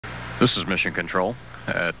This is Mission Control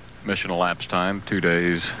at mission elapsed time, 2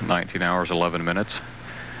 days, 19 hours, 11 minutes.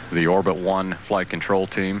 The Orbit 1 flight control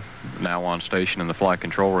team now on station in the flight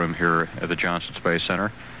control room here at the Johnson Space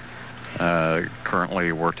Center.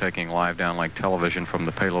 Currently, we're taking live downlink television from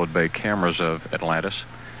the payload bay cameras of Atlantis.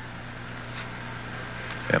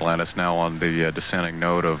 Atlantis now on the descending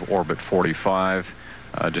node of Orbit 45,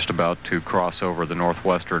 just about to cross over the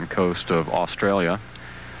northwestern coast of Australia.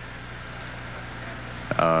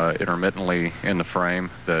 Intermittently in the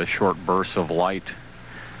frame, the short bursts of light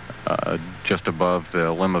just above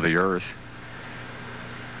the limb of the Earth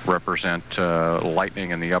represent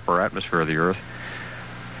lightning in the upper atmosphere of the Earth.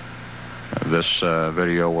 This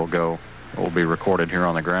video will be recorded here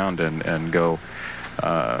on the ground and go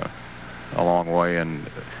a long way in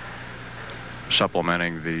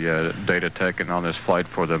supplementing the data taken on this flight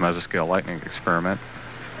for the Mesoscale lightning experiment.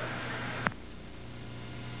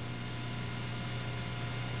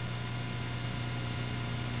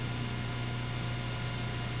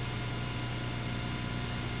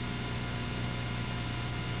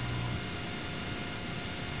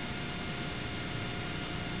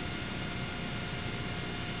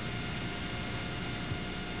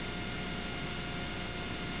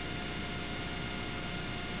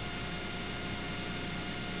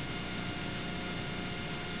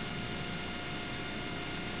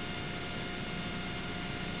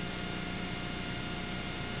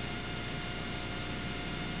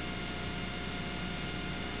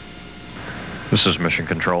 This is Mission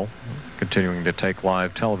Control, continuing to take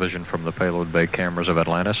live television from the payload bay cameras of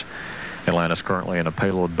Atlantis. Atlantis currently in a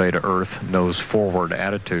payload bay to Earth nose forward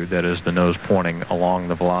attitude, that is the nose pointing along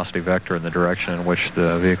the velocity vector in the direction in which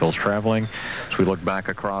the vehicle is traveling. As we look back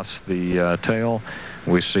across the tail,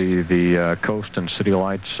 we see the coast and city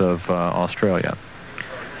lights of Australia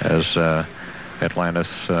as Atlantis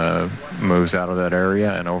moves out of that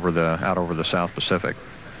area and out over the South Pacific.